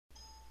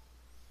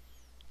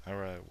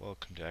Alright,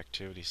 welcome to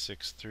Activity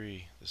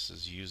 6.3. This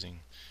is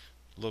using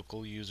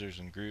local users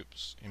and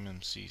groups,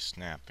 MMC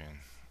Snap-in.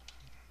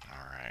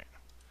 Alright,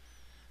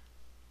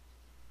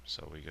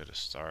 so we go to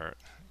Start,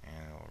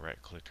 and we'll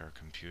right-click our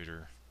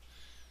computer,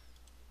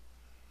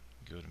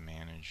 go to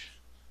Manage.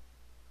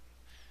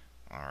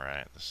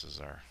 Alright, this is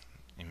our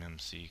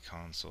MMC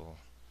console.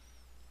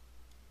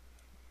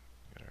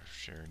 Got our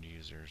shared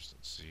users.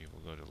 Let's see,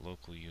 we'll go to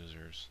local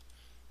users,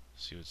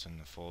 see what's in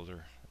the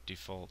folder.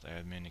 Default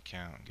admin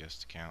account,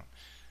 guest account,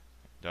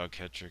 dog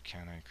catcher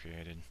account I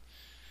created.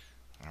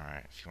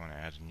 Alright, if you want to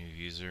add a new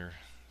user,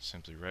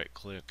 simply right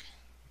click,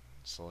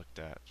 select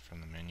that from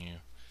the menu,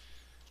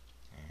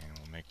 and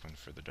we'll make one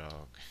for the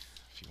dog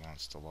if he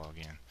wants to log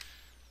in.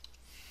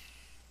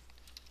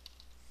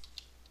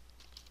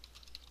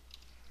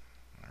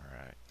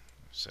 Alright,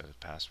 set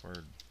a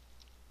password.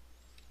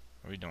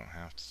 We don't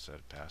have to set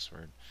a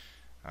password.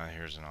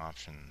 Here's an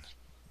option.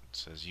 It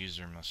says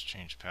user must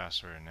change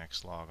password and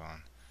next log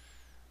on.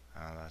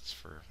 That's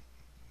for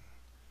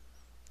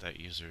that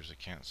user's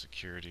account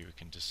security. We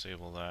can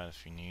disable that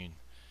if you need.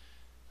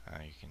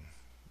 You can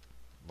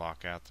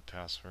lock out the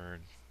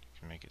password. You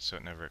can make it so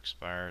it never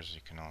expires.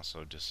 You can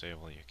also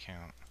disable the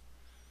account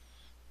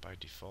by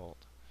default.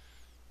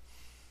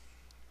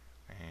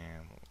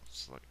 And we'll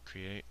select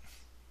create.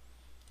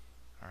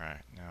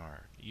 Alright, now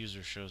our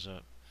user shows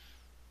up.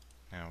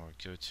 Now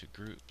we'll go to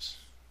groups,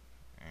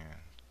 and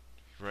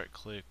right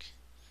click,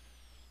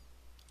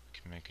 we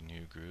can make a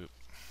new group.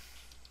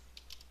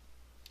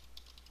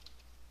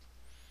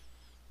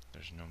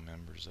 There's no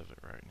members of it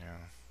right now.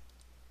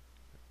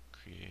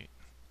 Create.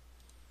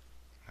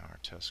 Now our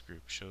test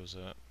group shows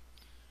up.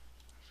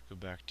 If we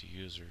go back to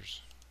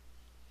users,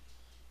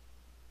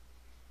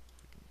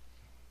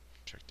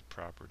 check the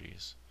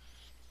properties.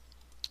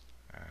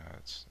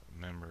 It's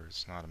a member.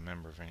 It's not a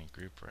member of any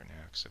group right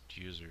now except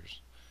users.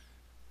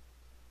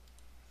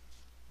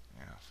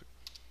 Now if we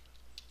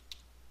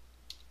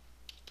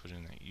put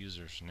in that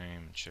user's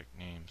name and check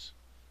names,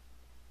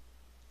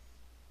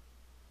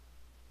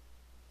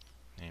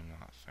 name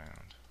not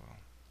found. Well,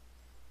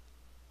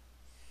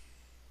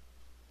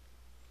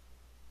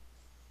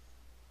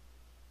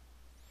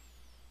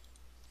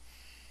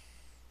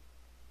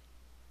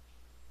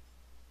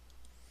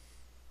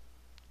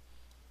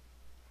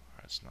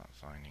 it's not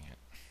finding it.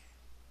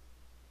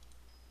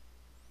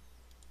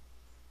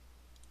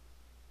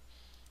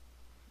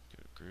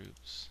 Go to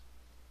groups.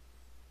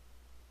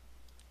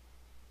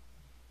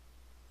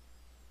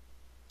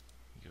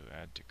 Go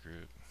add to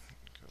group.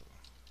 Go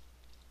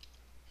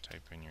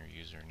type in your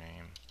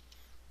username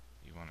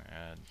you want to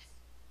add.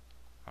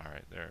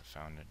 Alright, there, it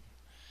found it.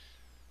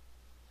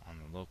 On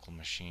the local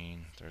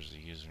machine, there's the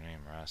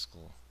username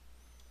Rascal.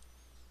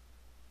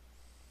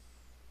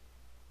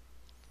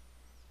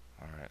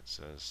 Alright, it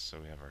says, so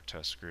we have our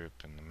test group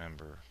and the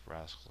member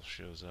Rascal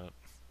shows up.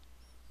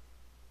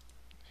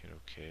 Hit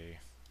OK.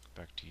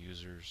 Go back to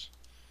users.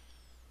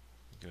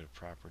 Go to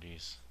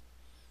properties.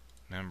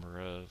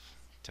 Member of,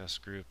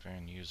 test group,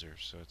 and users,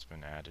 so it's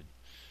been added.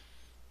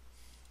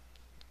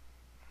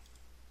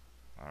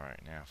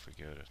 Alright, now if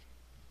we go to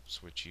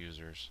switch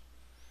users,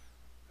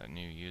 that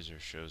new user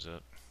shows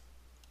up.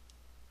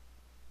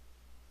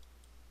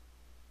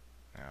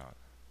 Now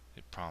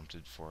it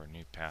prompted for a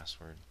new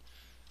password.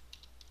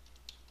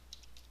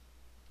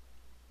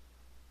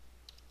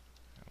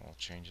 And we'll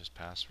change his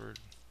password.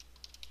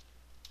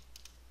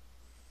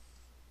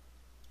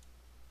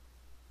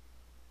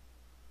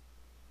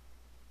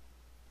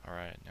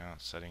 Alright, now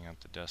it's setting up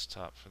the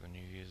desktop for the new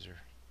user.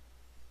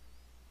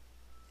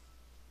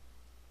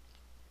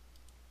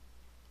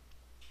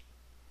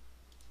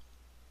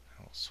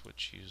 Now we'll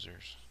switch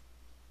users.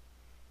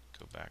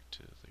 Go back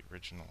to the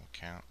original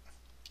account.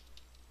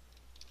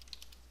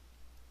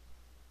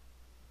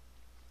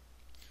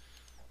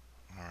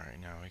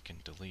 Alright, now we can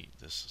delete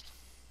this.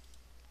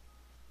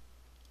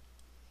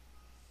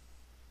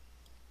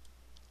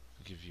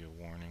 I'll give you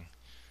a warning.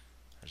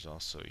 There's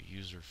also a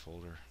user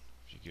folder.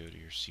 If you go to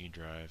your C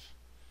drive,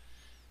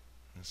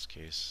 in this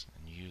case,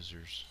 in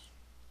users,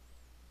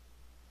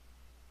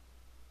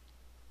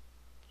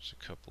 there's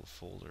a couple of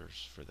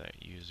folders for that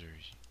user.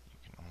 You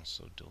can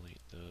also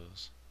delete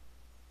those.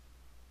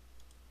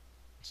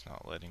 It's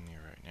not letting me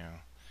right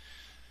now.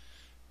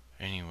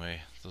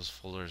 Anyway, those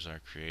folders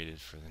are created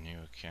for the new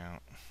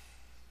account,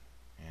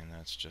 and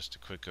that's just a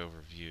quick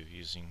overview of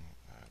using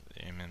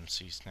the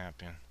MMC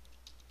Snap-in.